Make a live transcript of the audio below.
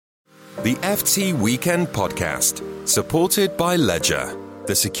The FT Weekend Podcast, supported by Ledger,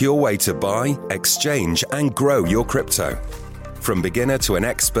 the secure way to buy, exchange, and grow your crypto. From beginner to an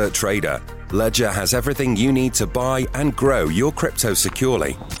expert trader, Ledger has everything you need to buy and grow your crypto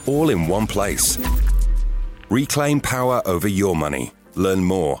securely, all in one place. Reclaim power over your money. Learn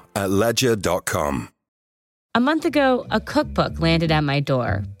more at ledger.com. A month ago, a cookbook landed at my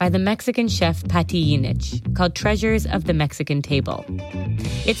door by the Mexican chef Pati Jinich called Treasures of the Mexican Table.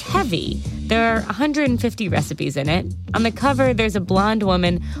 It's heavy. There are 150 recipes in it. On the cover, there's a blonde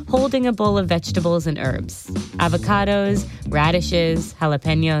woman holding a bowl of vegetables and herbs. Avocados, radishes,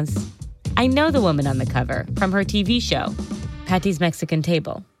 jalapenos. I know the woman on the cover from her TV show, Pati's Mexican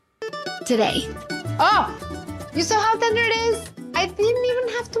Table. Today. Oh, you saw how tender it is? I didn't even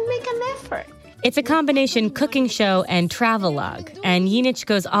have to make an effort. It's a combination cooking show and travelogue, and Jinich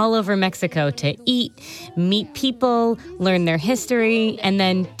goes all over Mexico to eat, meet people, learn their history, and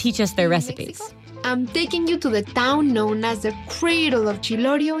then teach us their recipes. I'm taking you to the town known as the cradle of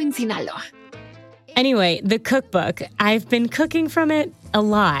Chilorio in Sinaloa. Anyway, the cookbook, I've been cooking from it a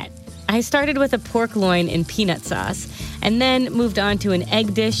lot. I started with a pork loin in peanut sauce, and then moved on to an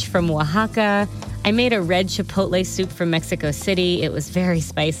egg dish from Oaxaca. I made a red chipotle soup from Mexico City. It was very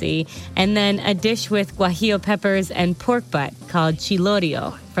spicy. And then a dish with guajillo peppers and pork butt called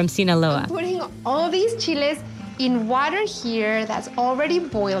chilorio from Sinaloa. I'm putting all these chiles in water here that's already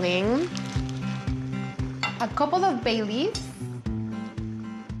boiling. A couple of bay leaves.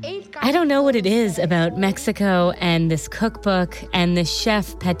 I don't know what it is about Mexico and this cookbook and this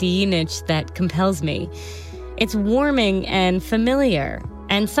chef Pati Jinich that compels me. It's warming and familiar.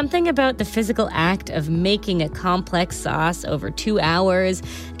 And something about the physical act of making a complex sauce over 2 hours,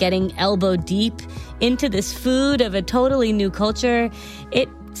 getting elbow deep into this food of a totally new culture,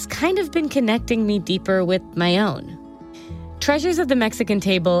 it's kind of been connecting me deeper with my own. Treasures of the Mexican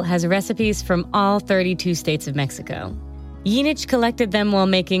Table has recipes from all 32 states of Mexico. Jinich collected them while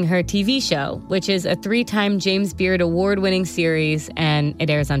making her TV show, which is a 3-time James Beard Award-winning series, and it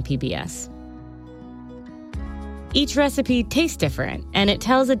airs on PBS. Each recipe tastes different, and it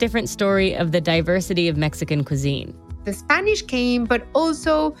tells a different story of the diversity of Mexican cuisine. The Spanish came, but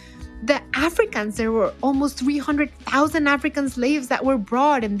also the Africans. There were almost 300,000 African slaves that were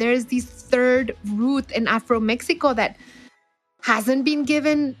brought, and there's this third root in Afro-Mexico that hasn't been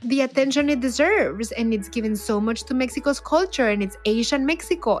given the attention it deserves, and it's given so much to Mexico's culture, and it's Asian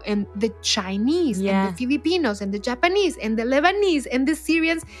Mexico, and the Chinese, and the Filipinos, and the Japanese, and the Lebanese, and the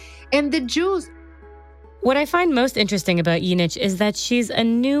Syrians, and the Jews. What I find most interesting about Jinich is that she's a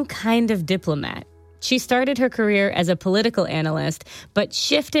new kind of diplomat. She started her career as a political analyst, but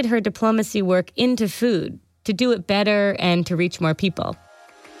shifted her diplomacy work into food to do it better and to reach more people.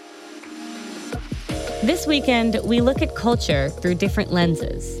 This weekend, we look at culture through different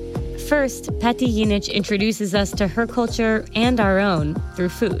lenses. First, Pati Jinich introduces us to her culture and our own through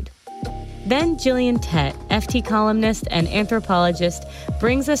food. Then Gillian Tett, FT columnist and anthropologist,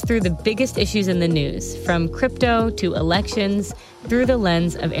 brings us through the biggest issues in the news, from crypto to elections, through the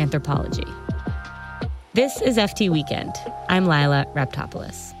lens of anthropology. This is FT Weekend. I'm Lila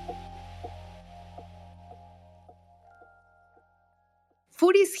Raptopoulos.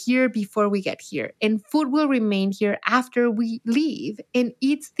 Food is here before we get here, and food will remain here after we leave. And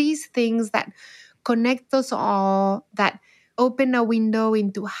it's these things that connect us all, that open a window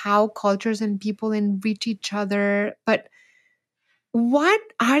into how cultures and people enrich each other. But what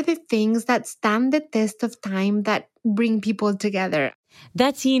are the things that stand the test of time that bring people together?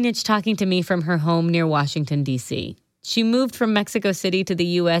 That's Jinich talking to me from her home near Washington, D.C. She moved from Mexico City to the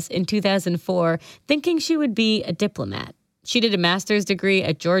U.S. in 2004, thinking she would be a diplomat. She did a master's degree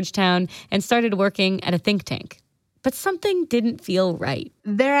at Georgetown and started working at a think tank. But something didn't feel right.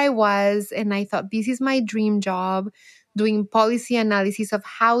 There I was, and I thought, this is my dream job, doing policy analysis of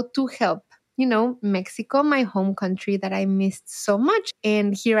how to help, Mexico, my home country that I missed so much.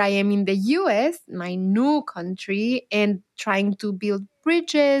 And here I am in the US, my new country, and trying to build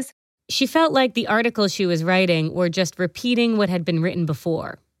bridges. She felt like the articles she was writing were just repeating what had been written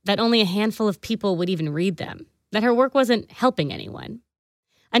before, that only a handful of people would even read them, that her work wasn't helping anyone.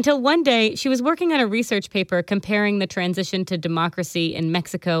 Until one day, she was working on a research paper comparing the transition to democracy in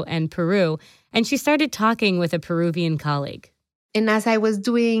Mexico and Peru, and she started talking with a Peruvian colleague. And as I was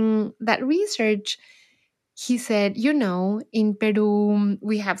doing that research, he said, in Peru,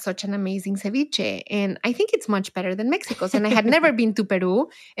 we have such an amazing ceviche, and I think it's much better than Mexico's. And I had never been to Peru.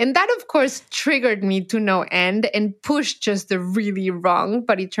 And that, of course, triggered me to no end and pushed just the really wrong,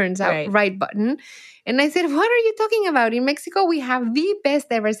 but it turns out right button. And I said, what are you talking about? In Mexico, we have the best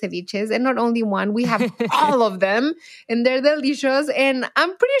ever ceviches. And not only one, we have all of them. And they're delicious. And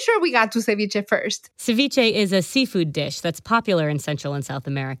I'm pretty sure we got to ceviche first. Ceviche is a seafood dish that's popular in Central and South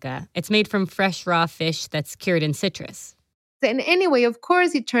America. It's made from fresh raw fish that's cured in citrus. And anyway, of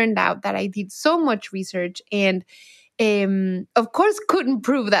course, it turned out that I did so much research and of course, couldn't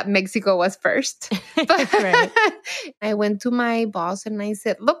prove that Mexico was first. But Right. I went to my boss and I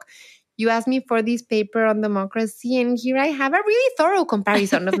said, look, you asked me for this paper on democracy, and here I have a really thorough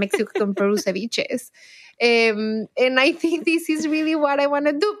comparison of Mexico and Peru ceviches. And I think this is really what I want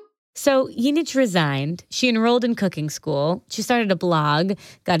to do. So Yinich resigned. She enrolled in cooking school. She started a blog,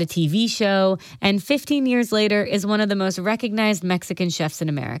 got a TV show, and 15 years later is one of the most recognized Mexican chefs in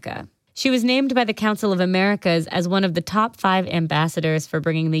America. She was named by the Council of Americas as one of the top 5 ambassadors for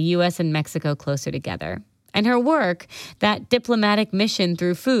bringing the U.S. and Mexico closer together. And her work, that diplomatic mission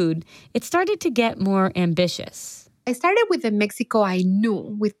through food, it started to get more ambitious. I started with the Mexico I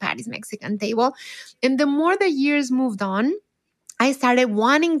knew with Patty's Mexican Table. And the more the years moved on, I started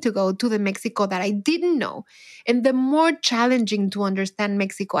wanting to go to the Mexico that I didn't know, and the more challenging to understand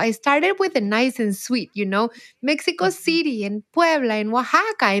Mexico. I started with the nice and sweet, Mexico City and Puebla and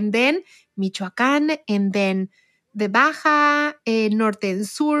Oaxaca, and then Michoacán, and then the Baja, Norte and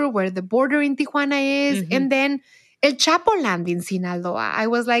Sur, where the border in Tijuana is, and then El Chapo land in Sinaloa. I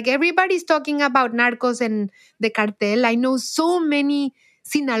was like, everybody's talking about narcos and the cartel. I know so many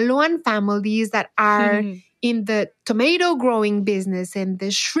Sinaloan families that are in the tomato growing business and the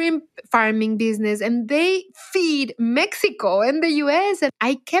shrimp farming business, and they feed Mexico and the US. And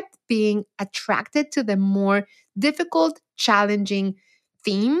I kept being attracted to the more difficult, challenging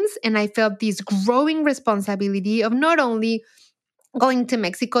themes. And I felt this growing responsibility of not only going to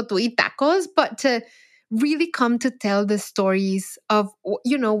Mexico to eat tacos, but to really come to tell the stories of,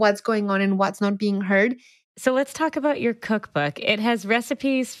 what's going on and what's not being heard. So let's talk about your cookbook. It has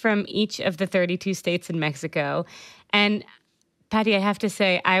recipes from each of the 32 states in Mexico. And Patty, I have to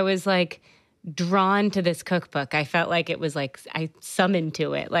say, I was drawn to this cookbook. I felt like it was I summoned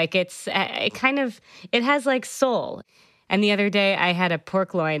to it. It has soul. And the other day I had a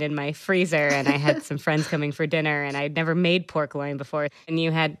pork loin in my freezer and I had some friends coming for dinner and I'd never made pork loin before. And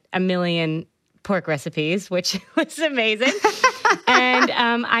you had a million pork recipes, which was amazing. And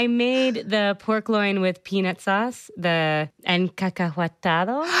I made the pork loin with peanut sauce, the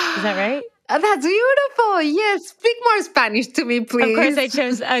encacahuatado. Is that right? That's beautiful. Yes. Speak more Spanish to me, please. Of course,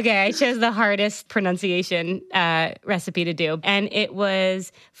 I chose the hardest pronunciation recipe to do. And it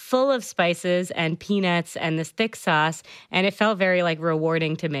was full of spices and peanuts and this thick sauce. And it felt very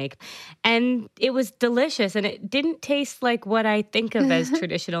rewarding to make. And it was delicious. And it didn't taste like what I think of as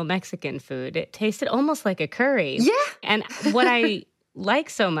traditional Mexican food. It tasted almost like a curry. Yeah. And what I like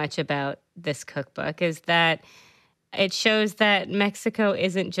so much about this cookbook is that it shows that Mexico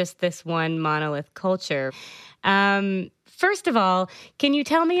isn't just this one monolith culture. First of all, can you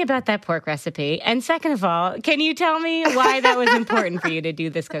tell me about that pork recipe? And second of all, can you tell me why that was important for you to do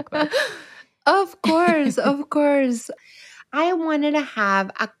this cookbook? Of course, of course. I wanted to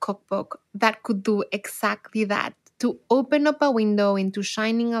have a cookbook that could do exactly that, to open up a window into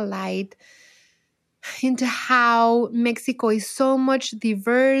shining a light into how Mexico is so much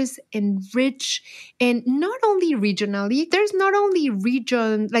diverse and rich, and not only regionally. There's not only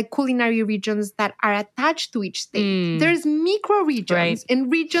culinary regions that are attached to each state. There's micro regions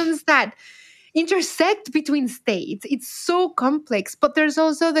and regions that intersect between states. It's so complex, but there's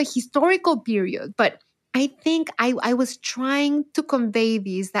also the historical period. But I think I was trying to convey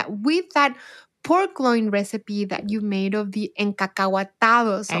this, that with that pork loin recipe that you made of the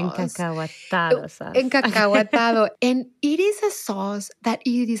encacahuatado sauce. Encacahuatado. And it is a sauce that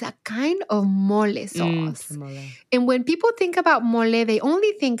it is a kind of mole sauce. Mole. And when people think about mole, they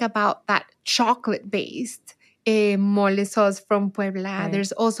only think about that chocolate-based mole sauce from Puebla. Right.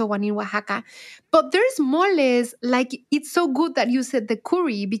 There's also one in Oaxaca. But there's moles, it's so good that you said the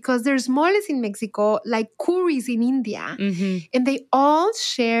curry, because there's moles in Mexico like curries in India. And they all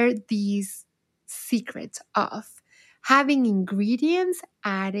share these secrets of having ingredients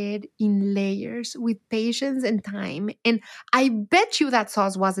added in layers with patience and time. And I bet you that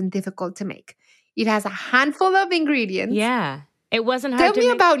sauce wasn't difficult to make. It has a handful of ingredients. Yeah. It wasn't hard to make.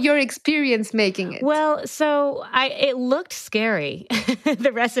 Tell me about your experience making it. Well, so it looked scary,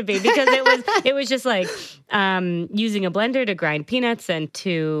 the recipe, because it was just using a blender to grind peanuts and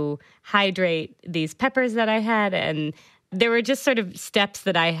to hydrate these peppers that I had. And there were just sort of steps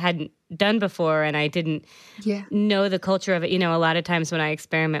that I hadn't done before, and I didn't know the culture of it. A lot of times when I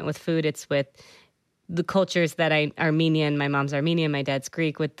experiment with food, it's with the cultures that Armenian, my mom's Armenian, my dad's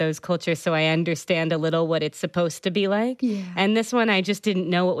Greek, with those cultures, so I understand a little what it's supposed to be like. Yeah. And this one, I just didn't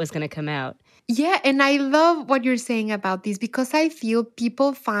know what was going to come out. Yeah, and I love what you're saying about this because I feel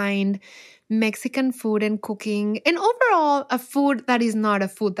people find Mexican food and cooking and overall a food that is not a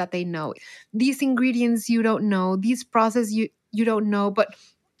food that they know. These ingredients you don't know, these processes you don't know, but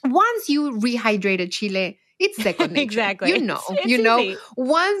once you rehydrate a chile, it's second nature. Exactly. You know, Easy.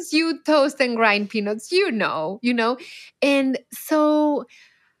 Once you toast and grind peanuts, you know. And so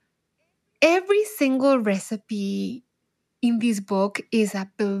every single recipe in this book is a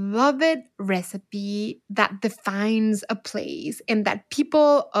beloved recipe that defines a place and that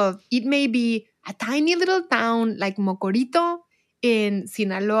people of, it may be a tiny little town like Mocorito in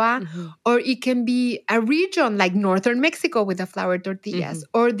Sinaloa, or it can be a region like northern Mexico with the flour tortillas,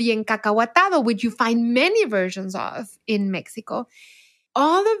 or the encacahuatado, which you find many versions of in Mexico.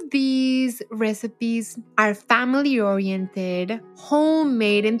 All of these recipes are family-oriented,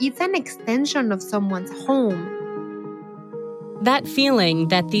 homemade, and it's an extension of someone's home. That feeling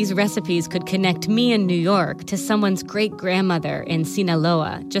that these recipes could connect me in New York to someone's great-grandmother in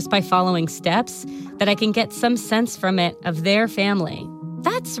Sinaloa just by following steps, that I can get some sense from it of their family.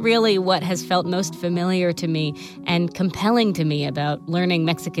 That's really what has felt most familiar to me and compelling to me about learning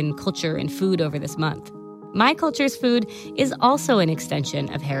Mexican culture and food over this month. My culture's food is also an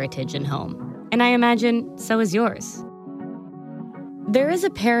extension of heritage and home, and I imagine so is yours. There is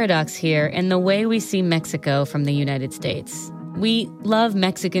a paradox here in the way we see Mexico from the United States. We love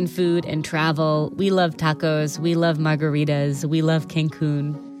Mexican food and travel. We love tacos. We love margaritas. We love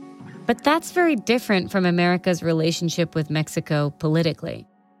Cancun. But that's very different from America's relationship with Mexico politically.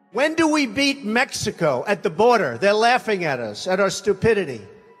 When do we beat Mexico at the border? They're laughing at us, at our stupidity.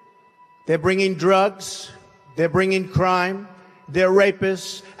 They're bringing drugs. They're bringing crime. They're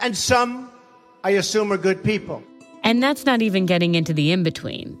rapists. And some, I assume, are good people. And that's not even getting into the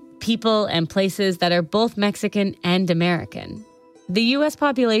in-between. People and places that are both Mexican and American. The U.S.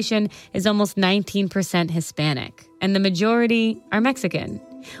 population is almost 19% Hispanic, and the majority are Mexican.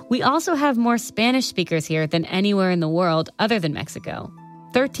 We also have more Spanish speakers here than anywhere in the world other than Mexico.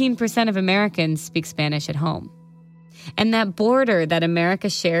 13% of Americans speak Spanish at home. And that border that America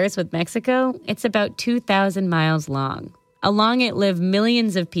shares with Mexico, it's about 2,000 miles long. Along it live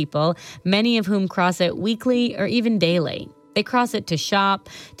millions of people, many of whom cross it weekly or even daily. They cross it to shop,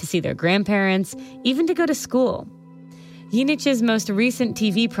 to see their grandparents, even to go to school. Yinich's most recent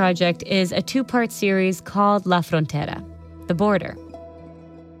TV project is a 2-part series called La Frontera, The Border.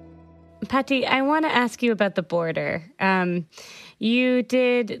 Patty, I want to ask you about the border. You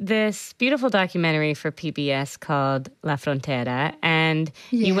did this beautiful documentary for PBS called La Frontera, and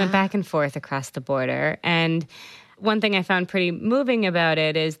you went back and forth across the border. And one thing I found pretty moving about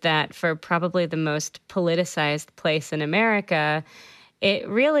it is that for probably the most politicized place in America, it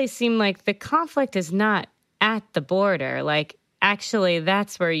really seemed like the conflict is not at the border. Like, actually,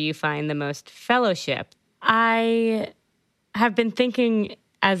 that's where you find the most fellowship. I have been thinking,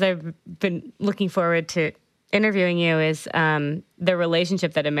 as I've been looking forward to interviewing you, is the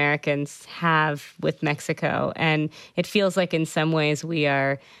relationship that Americans have with Mexico. And it feels like in some ways we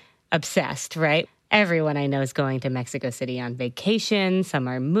are obsessed, right? Everyone I know is going to Mexico City on vacation. Some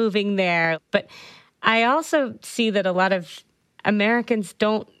are moving there. But I also see that a lot of Americans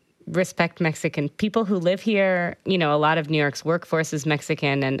don't respect Mexican people who live here. You know, a lot of New York's workforce is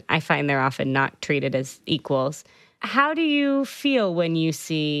Mexican, and I find they're often not treated as equals. How do you feel when you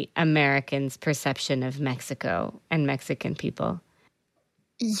see Americans' perception of Mexico and Mexican people?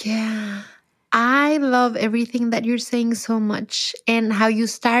 Yeah, I love everything that you're saying so much, and how you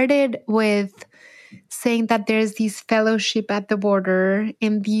started with saying that there's this fellowship at the border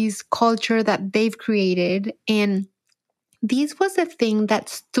and this culture that they've created. And this was the thing that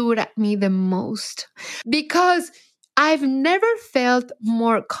stood at me the most, because I've never felt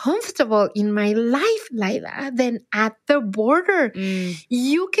more comfortable in my life, Laila, than at the border.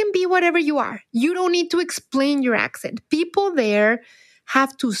 You can be whatever you are. You don't need to explain your accent. People there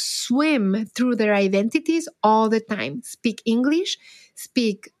have to swim through their identities all the time. Speak English,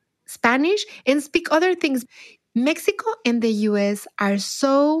 speak Spanish, and speak other things. Mexico and the US are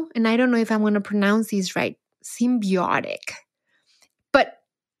so, and I don't know if I'm going to pronounce this right, symbiotic. But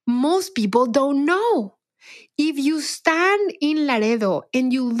most people don't know. If you stand in Laredo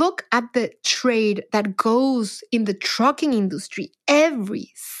and you look at the trade that goes in the trucking industry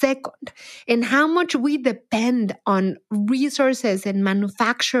every second, and how much we depend on resources and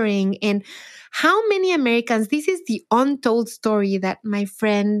manufacturing, and how many Americans, this is the untold story that my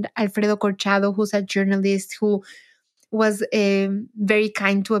friend Alfredo Corchado, who's a journalist who was very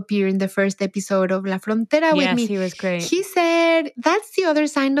kind to appear in the first episode of La Frontera with me. Yes, he was great. He said, that's the other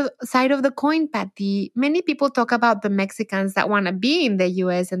side of the coin, Patty. Many people talk about the Mexicans that want to be in the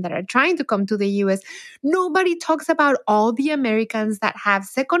U.S. and that are trying to come to the U.S. Nobody talks about all the Americans that have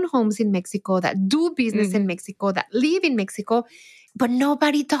second homes in Mexico, that do business in Mexico, that live in Mexico. But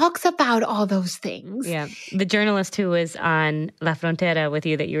nobody talks about all those things. Yeah. The journalist who was on La Frontera with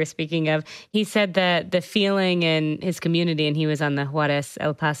you that you were speaking of, he said that the feeling in his community, and he was on the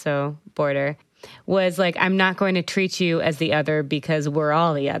Juarez-El Paso border, was like, I'm not going to treat you as the other because we're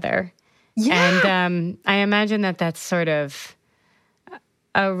all the other. Yeah. And I imagine that that's sort of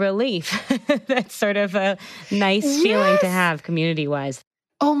a relief. That's sort of a nice feeling to have community-wise.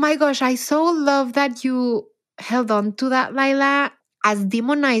 Oh my gosh, I so love that you held on to that, Laila. As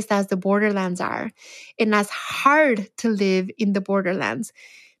demonized as the borderlands are, and as hard to live in the borderlands,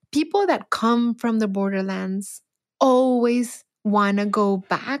 people that come from the borderlands always want to go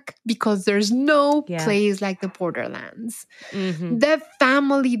back because there's no place like the borderlands. The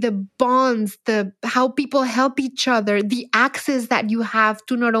family, the bonds, how people help each other, the access that you have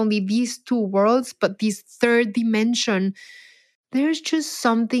to not only these two worlds, but this third dimension. There's just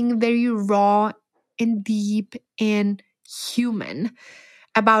something very raw and deep and human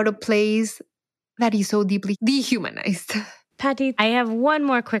about a place that is so deeply dehumanized. Patty, I have one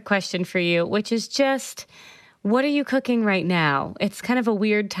more quick question for you, which is just, what are you cooking right now? It's kind of a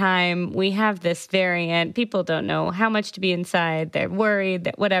weird time. We have this variant. People don't know how much to be inside. They're worried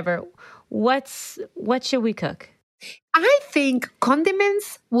that whatever. What should we cook? I think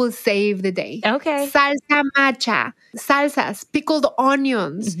condiments will save the day. Okay. Salsa macha, salsas, pickled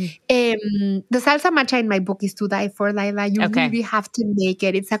onions. The salsa macha in my book is to die for, Laila. You really have to make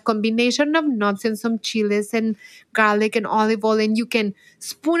it. It's a combination of nuts and some chiles and garlic and olive oil. And you can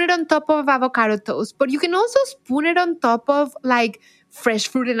spoon it on top of avocado toast. But you can also spoon it on top of like fresh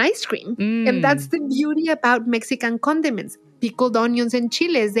fruit and ice cream. And that's the beauty about Mexican condiments. Pickled onions and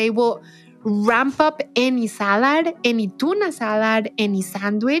chiles, they will ramp up any salad, any tuna salad, any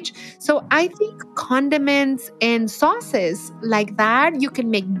sandwich. So I think condiments and sauces like that, you can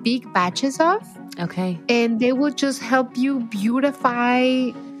make big batches of. Okay. And they will just help you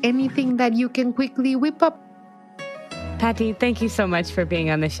beautify anything that you can quickly whip up. Patty, thank you so much for being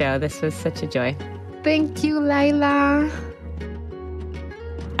on the show. This was such a joy. Thank you, Laila.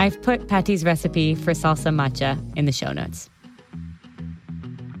 I've put Patty's recipe for salsa matcha in the show notes.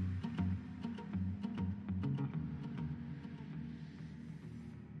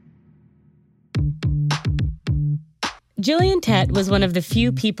 Gillian Tett was one of the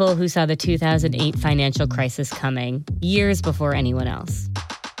few people who saw the 2008 financial crisis coming years before anyone else.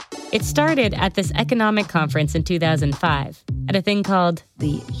 It started at this economic conference in 2005 at a thing called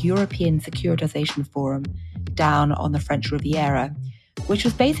the European Securitization Forum down on the French Riviera, which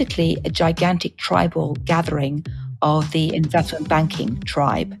was basically a gigantic tribal gathering of the investment banking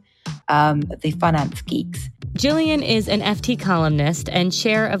tribe, the finance geeks. Gillian is an FT columnist and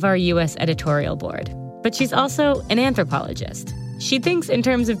chair of our U.S. editorial board. But she's also an anthropologist. She thinks in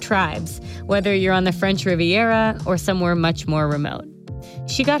terms of tribes, whether you're on the French Riviera or somewhere much more remote.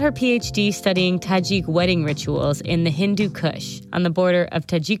 She got her PhD studying Tajik wedding rituals in the Hindu Kush on the border of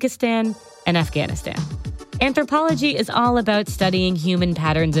Tajikistan and Afghanistan. Anthropology is all about studying human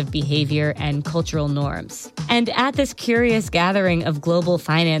patterns of behavior and cultural norms. And at this curious gathering of global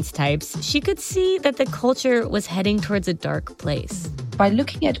finance types, she could see that the culture was heading towards a dark place. By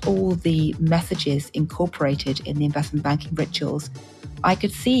looking at all the messages incorporated in the investment banking rituals, I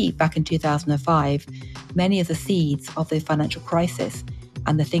could see back in 2005 many of the seeds of the financial crisis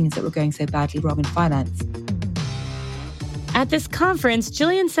and the things that were going so badly wrong in finance. At this conference,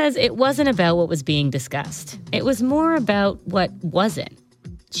 Gillian says it wasn't about what was being discussed. It was more about what wasn't.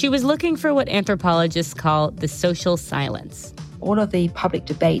 She was looking for what anthropologists call the social silence. All of the public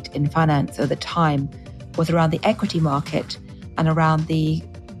debate in finance at the time was around the equity market and around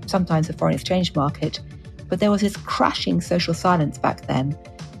sometimes the foreign exchange market. But there was this crashing social silence back then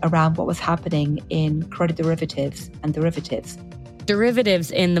around what was happening in credit derivatives and derivatives.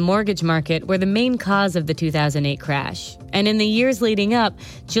 Derivatives in the mortgage market were the main cause of the 2008 crash. And in the years leading up,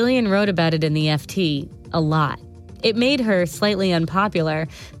 Gillian wrote about it in the FT a lot. It made her slightly unpopular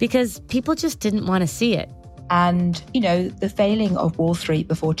because people just didn't want to see it. And, the failing of Wall Street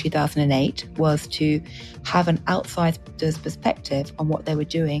before 2008 was to have an outsider's perspective on what they were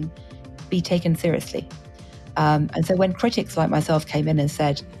doing be taken seriously. And so when critics like myself came in and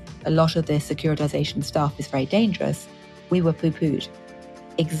said a lot of this securitization stuff is very dangerous, we were poo-pooed.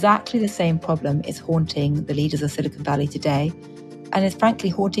 Exactly the same problem is haunting the leaders of Silicon Valley today, and is frankly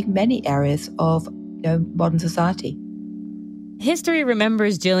haunting many areas of modern society. History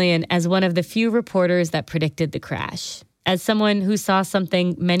remembers Gillian as one of the few reporters that predicted the crash, as someone who saw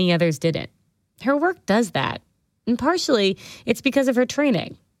something many others didn't. Her work does that, and partially it's because of her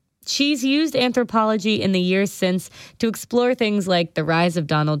training. She's used anthropology in the years since to explore things like the rise of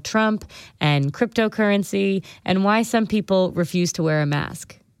Donald Trump and cryptocurrency and why some people refuse to wear a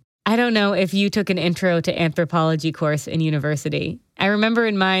mask. I don't know if you took an intro to anthropology course in university. I remember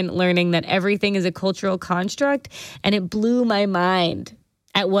in mine learning that everything is a cultural construct, and it blew my mind.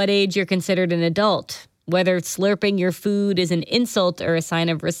 At what age you're considered an adult, whether slurping your food is an insult or a sign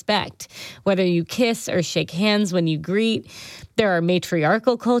of respect, whether you kiss or shake hands when you greet. There are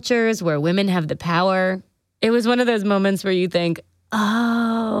matriarchal cultures where women have the power. It was one of those moments where you think,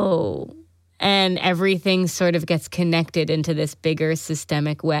 oh, and everything sort of gets connected into this bigger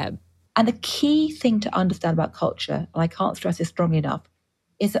systemic web. And the key thing to understand about culture, and I can't stress this strongly enough,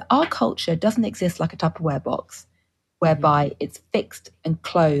 is that our culture doesn't exist like a Tupperware box, whereby it's fixed and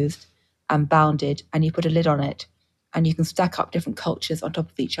closed and bounded, and you put a lid on it, and you can stack up different cultures on top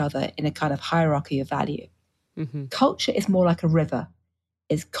of each other in a kind of hierarchy of value. Mm-hmm. Culture is more like a river.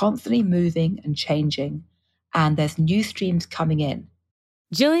 It's constantly moving and changing, and there's new streams coming in.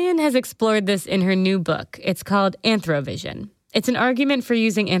 Gillian has explored this in her new book. It's called Anthrovision. It's an argument for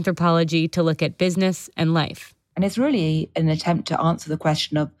using anthropology to look at business and life. And it's really an attempt to answer the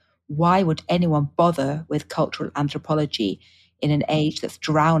question of why would anyone bother with cultural anthropology in an age that's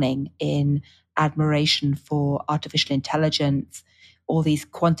drowning in admiration for artificial intelligence, all these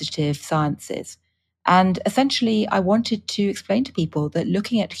quantitative sciences. And essentially, I wanted to explain to people that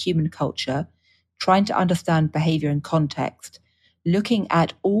looking at human culture, trying to understand behavior and context, looking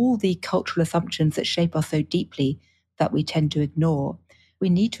at all the cultural assumptions that shape us so deeply that we tend to ignore, we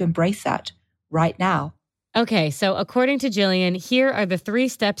need to embrace that right now. Okay, so according to Gillian, here are the 3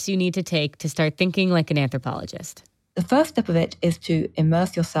 steps you need to take to start thinking like an anthropologist. The first step of it is to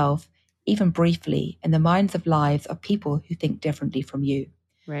immerse yourself, even briefly, in the minds of lives of people who think differently from you.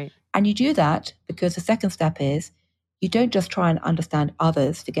 Right. And you do that because the second step is you don't just try and understand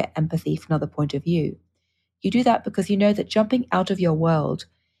others to get empathy from another point of view. You do that because you know that jumping out of your world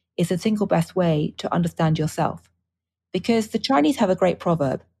is the single best way to understand yourself. Because the Chinese have a great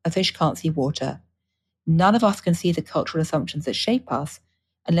proverb, a fish can't see water. None of us can see the cultural assumptions that shape us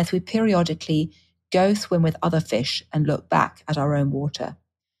unless we periodically go swim with other fish and look back at our own water.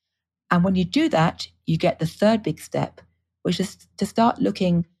 And when you do that, you get the third big step, which is to start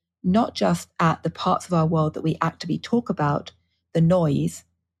looking not just at the parts of our world that we actively talk about, the noise,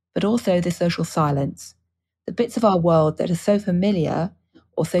 but also the social silence, the bits of our world that are so familiar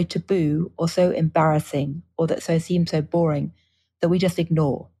or so taboo or so embarrassing or that seem so boring that we just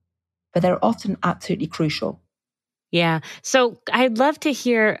ignore. But they're often absolutely crucial. Yeah. So I'd love to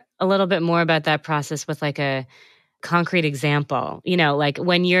hear a little bit more about that process with like a concrete example. You know, like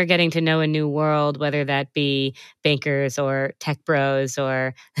when you're getting to know a new world, whether that be bankers or tech bros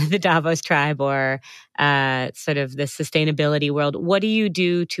or the Davos tribe or sort of the sustainability world, what do you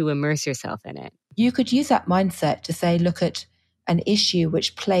do to immerse yourself in it? You could use that mindset to say, look at an issue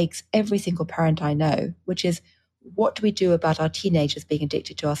which plagues every single parent I know, which is what do we do about our teenagers being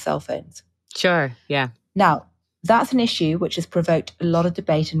addicted to our cell phones? Sure, yeah. Now, that's an issue which has provoked a lot of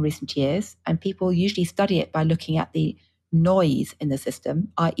debate in recent years, and people usually study it by looking at the noise in the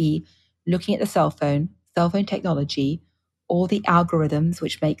system, i.e. looking at the cell phone technology, all the algorithms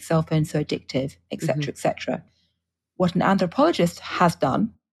which make cell phones so addictive, etc., etc. What an anthropologist has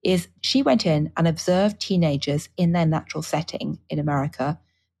done is she went in and observed teenagers in their natural setting in America,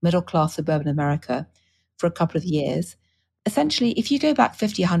 middle-class suburban America, for a couple of years. Essentially, if you go back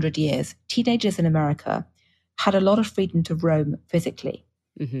 50, 100 years, teenagers in America had a lot of freedom to roam physically.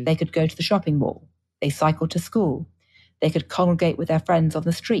 They could go to the shopping mall. They cycled to school. They could congregate with their friends on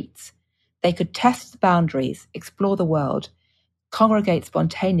the streets. They could test the boundaries, explore the world, congregate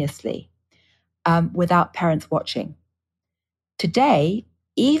spontaneously without parents watching. Today,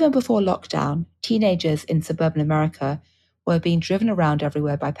 even before lockdown, teenagers in suburban America were being driven around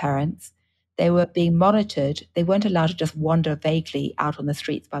everywhere by parents. They were being monitored. They weren't allowed to just wander vaguely out on the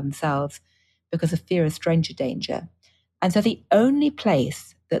streets by themselves because of fear of stranger danger. And so the only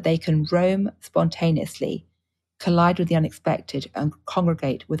place that they can roam spontaneously, collide with the unexpected, and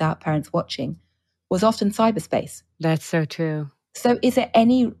congregate without parents watching was often cyberspace. That's so true. So is there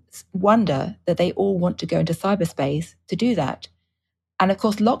any wonder that they all want to go into cyberspace to do that? And of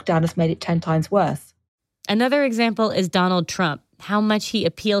course, lockdown has made it 10 times worse. Another example is Donald Trump, how much he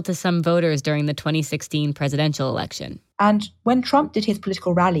appealed to some voters during the 2016 presidential election. And when Trump did his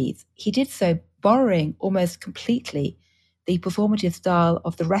political rallies, he did so borrowing almost completely the performative style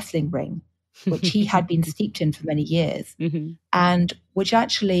of the wrestling ring, which he had been steeped in for many years, and which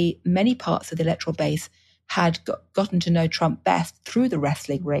actually many parts of the electoral base had gotten to know Trump best through the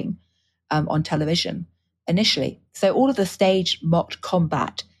wrestling ring on television initially. So all of the staged mocked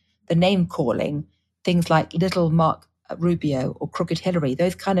combat, the name calling, things like Little Mark Rubio or Crooked Hillary,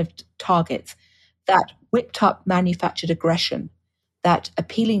 those kind of targets, that whipped up manufactured aggression, that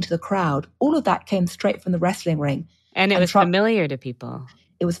appealing to the crowd, all of that came straight from the wrestling ring. And it was Trump, familiar to people.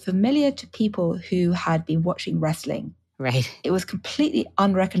 It was familiar to people who had been watching wrestling. Right. It was completely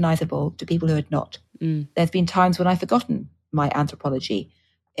unrecognizable to people who had not. There's been times when I've forgotten my anthropology.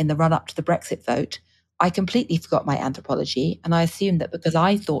 In the run-up to the Brexit vote, I completely forgot my anthropology, and I assumed that because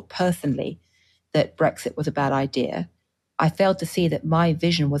I thought personally that Brexit was a bad idea, I failed to see that my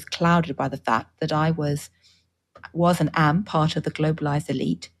vision was clouded by the fact that I was and am part of the globalized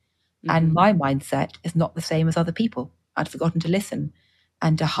elite, and my mindset is not the same as other people. I'd forgotten to listen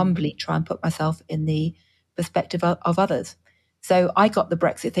and to humbly try and put myself in the perspective of others. So I got the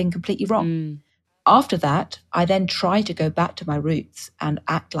Brexit thing completely wrong. After that, I then tried to go back to my roots and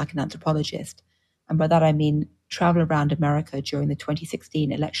act like an anthropologist. And by that, I mean travel around America during the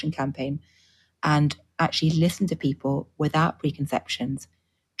 2016 election campaign and actually listen to people without preconceptions,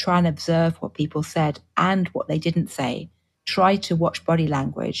 try and observe what people said and what they didn't say, try to watch body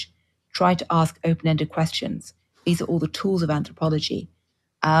language, try to ask open-ended questions. These are all the tools of anthropology.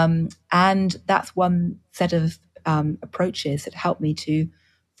 And that's one set of approaches that helped me to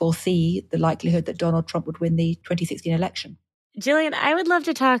foresee the likelihood that Donald Trump would win the 2016 election. Gillian, I would love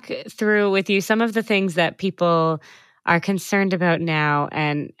to talk through with you some of the things that people are concerned about now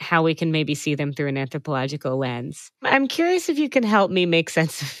and how we can maybe see them through an anthropological lens. I'm curious if you can help me make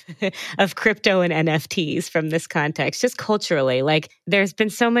sense of crypto and NFTs from this context, just culturally. Like, there's been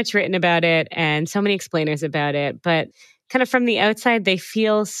so much written about it and so many explainers about it, but kind of from the outside, they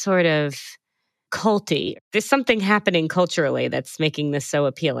feel sort of culty. There's something happening culturally that's making this so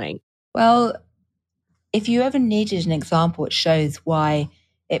appealing. Well, if you ever needed an example which shows why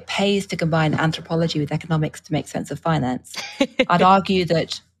it pays to combine anthropology with economics to make sense of finance, I'd argue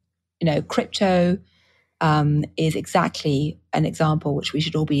that, crypto is exactly an example which we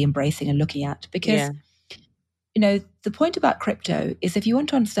should all be embracing and looking at. Because, the point about crypto is if you want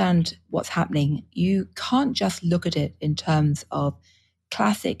to understand what's happening, you can't just look at it in terms of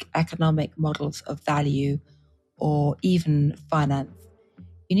classic economic models of value or even finance.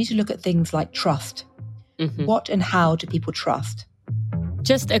 You need to look at things like trust. What and how do people trust?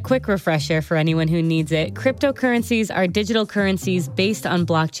 Just a quick refresher for anyone who needs it. Cryptocurrencies are digital currencies based on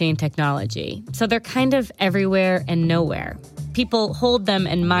blockchain technology. So they're kind of everywhere and nowhere. People hold them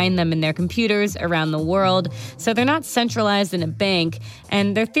and mine them in their computers around the world, so they're not centralized in a bank,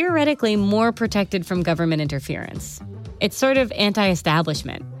 and they're theoretically more protected from government interference. It's sort of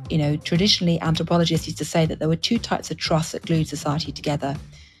anti-establishment. Traditionally, anthropologists used to say that there were two types of trust that glued society together.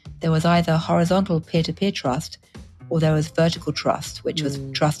 There was either horizontal peer-to-peer trust, or there was vertical trust, which was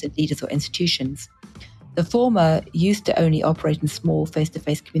trust in leaders or institutions. The former used to only operate in small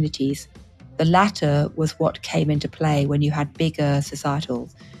face-to-face communities. The latter was what came into play when you had bigger societal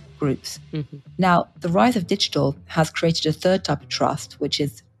groups. Now, the rise of digital has created a third type of trust, which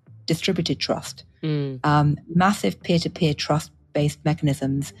is distributed trust. Massive peer-to-peer trust-based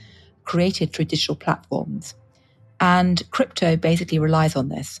mechanisms created through digital platforms. And crypto basically relies on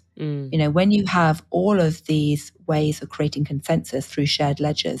this. When you have all of these ways of creating consensus through shared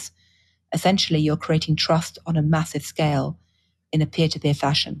ledgers, essentially you're creating trust on a massive scale in a peer-to-peer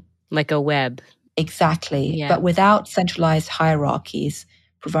fashion. Like a web. Exactly, but without centralized hierarchies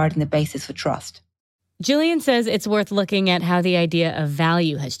providing the basis for trust. Gillian says it's worth looking at how the idea of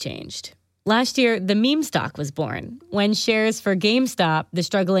value has changed. Last year, the meme stock was born when shares for GameStop, the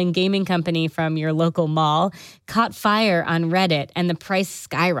struggling gaming company from your local mall, caught fire on Reddit and the price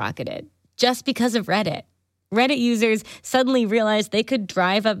skyrocketed just because of Reddit. Reddit users suddenly realized they could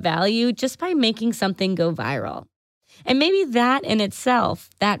drive up value just by making something go viral. And maybe that in itself,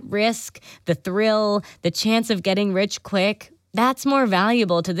 that risk, the thrill, the chance of getting rich quick, that's more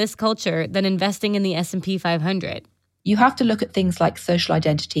valuable to this culture than investing in the S&P 500. You have to look at things like social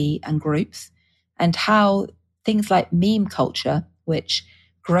identity and groups and how things like meme culture, which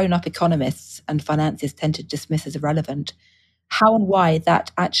grown-up economists and financiers tend to dismiss as irrelevant, how and why that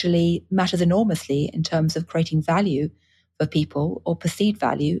actually matters enormously in terms of creating value for people or perceived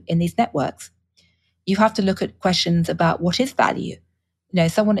value in these networks. You have to look at questions about what is value.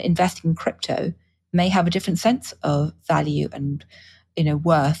 Someone investing in crypto may have a different sense of value and,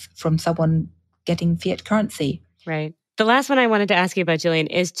 worth from someone getting fiat currency. Right. The last one I wanted to ask you about, Gillian,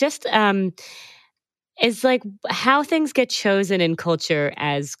 is just is like how things get chosen in culture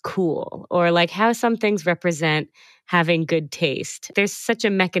as cool, or like how some things represent having good taste. There's such a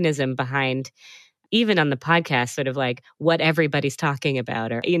mechanism behind, even on the podcast, sort of like what everybody's talking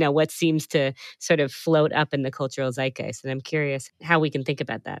about, or, what seems to sort of float up in the cultural zeitgeist. And I'm curious how we can think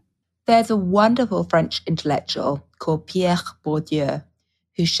about that. There's a wonderful French intellectual called Pierre Bourdieu,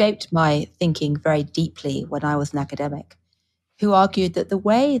 who shaped my thinking very deeply when I was an academic, who argued that the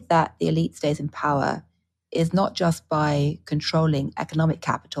way that the elite stays in power is not just by controlling economic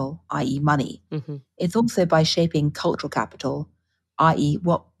capital, i.e. money. Mm-hmm. It's also by shaping cultural capital, i.e.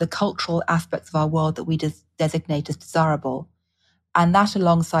 what the cultural aspects of our world that we designate as desirable. And that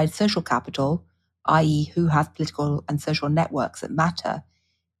alongside social capital, i.e. who has political and social networks that matter,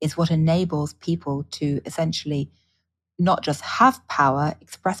 is what enables people to essentially not just have power,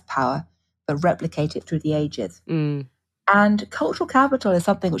 express power, but replicate it through the ages. Mm. And cultural capital is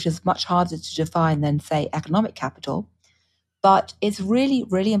something which is much harder to define than, say, economic capital, but it's really,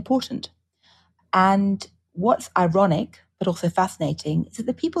 really important. And what's ironic, but also fascinating, is that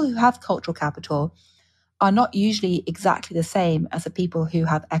the people who have cultural capital are not usually exactly the same as the people who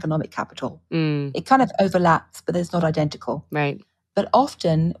have economic capital. Mm. It kind of overlaps, but it's not identical. Right. But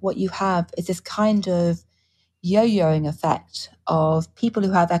often what you have is this kind of yo-yoing effect of people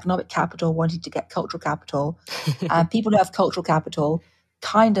who have economic capital wanting to get cultural capital, and people who have cultural capital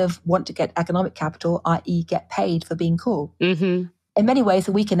kind of want to get economic capital, i.e. get paid for being cool. Mm-hmm. In many ways,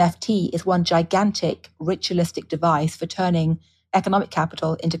 the Week in FT is one gigantic ritualistic device for turning economic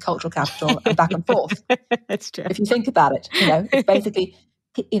capital into cultural capital and back and forth. That's true. If you think about it, it's basically,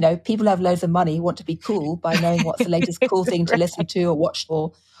 people who have loads of money want to be cool by knowing what's the latest cool thing to listen to or watch,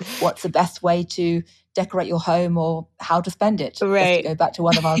 or what's the best way to decorate your home or how to spend it. Right. Just to go back to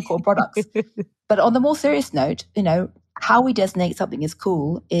one of our core products. But on the more serious note, how we designate something as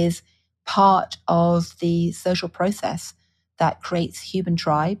cool is part of the social process that creates human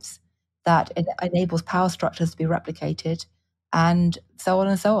tribes, that enables power structures to be replicated, and so on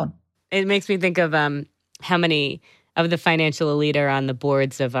and so on. It makes me think of how many of the financial elite are on the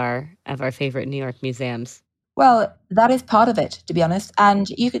boards of our favorite New York museums. Well, that is part of it, to be honest. And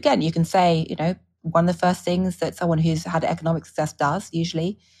you can say, one of the first things that someone who's had economic success does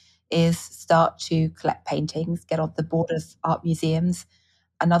usually is start to collect paintings, get on the board of art museums.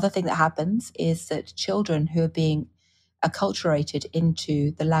 Another thing that happens is that children who are being acculturated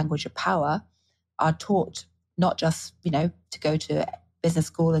into the language of power are taught not just, to go to business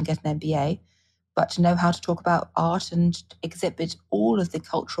school and get an MBA, but to know how to talk about art and exhibit all of the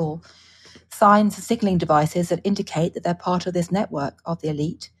cultural signs and signaling devices that indicate that they're part of this network of the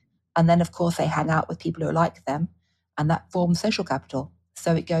elite. And then, of course, they hang out with people who are like them, and that forms social capital.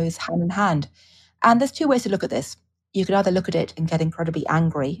 So it goes hand in hand. And there's two ways to look at this. You can either look at it and get incredibly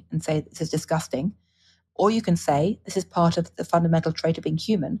angry and say, this is disgusting, or you can say, this is part of the fundamental trait of being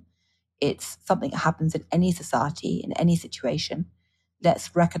human. It's something that happens in any society, in any situation.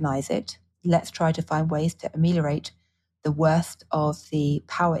 Let's recognize it. Let's try to find ways to ameliorate the worst of the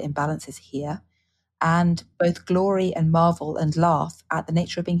power imbalances here, and both glory and marvel and laugh at the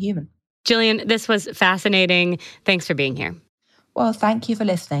nature of being human. Gillian, this was fascinating. Thanks for being here. Well, thank you for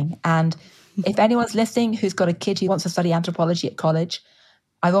listening. And if anyone's listening who's got a kid who wants to study anthropology at college,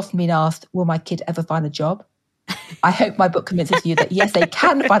 I've often been asked, will my kid ever find a job? I hope my book convinces you that, yes, they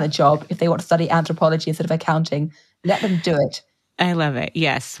can find a job if they want to study anthropology instead of accounting. Let them do it. I love it.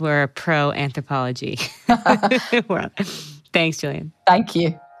 Yes, we're pro-anthropology. Thanks, Gillian. Thank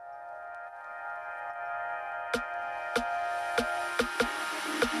you.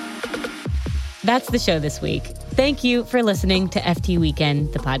 That's the show this week. Thank you for listening to FT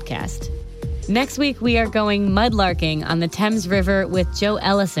Weekend, the podcast. Next week, we are going mudlarking on the Thames River with Jo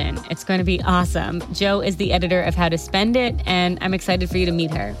Ellison. It's going to be awesome. Jo is the editor of How to Spend It, and I'm excited for you to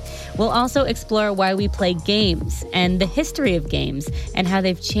meet her. We'll also explore why we play games and the history of games and how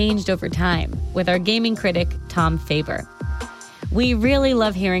they've changed over time with our gaming critic, Tom Faber. We really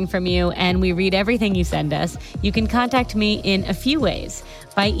love hearing from you, and we read everything you send us. You can contact me in a few ways.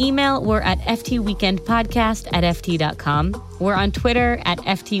 By email, we're at ftweekendpodcast@ft.com. We're on Twitter at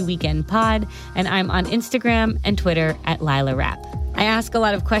ftweekendpod, and I'm on Instagram and Twitter at Lila Rapp. I ask a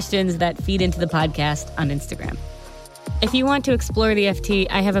lot of questions that feed into the podcast on Instagram. If you want to explore the FT,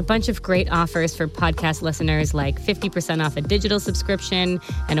 I have a bunch of great offers for podcast listeners, like 50% off a digital subscription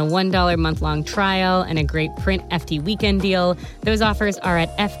and a $1 month-long trial and a great print FT weekend deal. Those offers are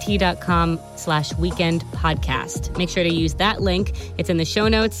at ft.com/weekendpodcast. Make sure to use that link. It's in the show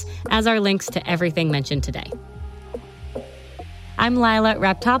notes, as are links to everything mentioned today. I'm Lila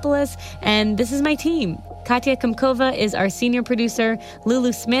Raptopoulos, and this is my team. Katya Kumkova is our senior producer.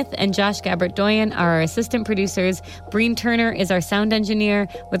 Lulu Smith and Josh Gabbert-Doyen are our assistant producers. Breen Turner is our sound engineer,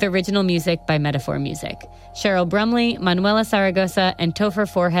 with original music by Metaphor Music. Cheryl Brumley, Manuela Zaragoza, and Topher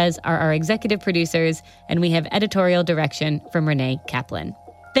Forhez are our executive producers, and we have editorial direction from Renee Kaplan.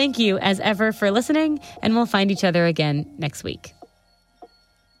 Thank you, as ever, for listening, and we'll find each other again next week.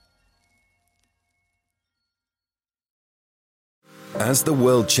 As the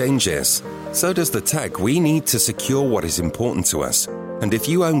world changes, so does the tech we need to secure what is important to us. And if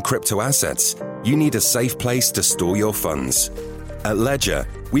you own crypto assets, you need a safe place to store your funds. At Ledger,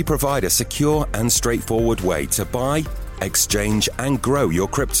 we provide a secure and straightforward way to buy, exchange, and grow your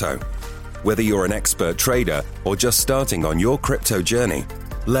crypto. Whether you're an expert trader or just starting on your crypto journey,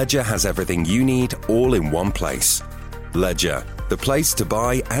 Ledger has everything you need all in one place. Ledger, the place to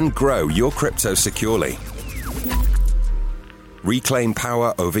buy and grow your crypto securely. Reclaim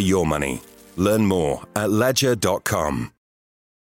power over your money. Learn more at ledger.com.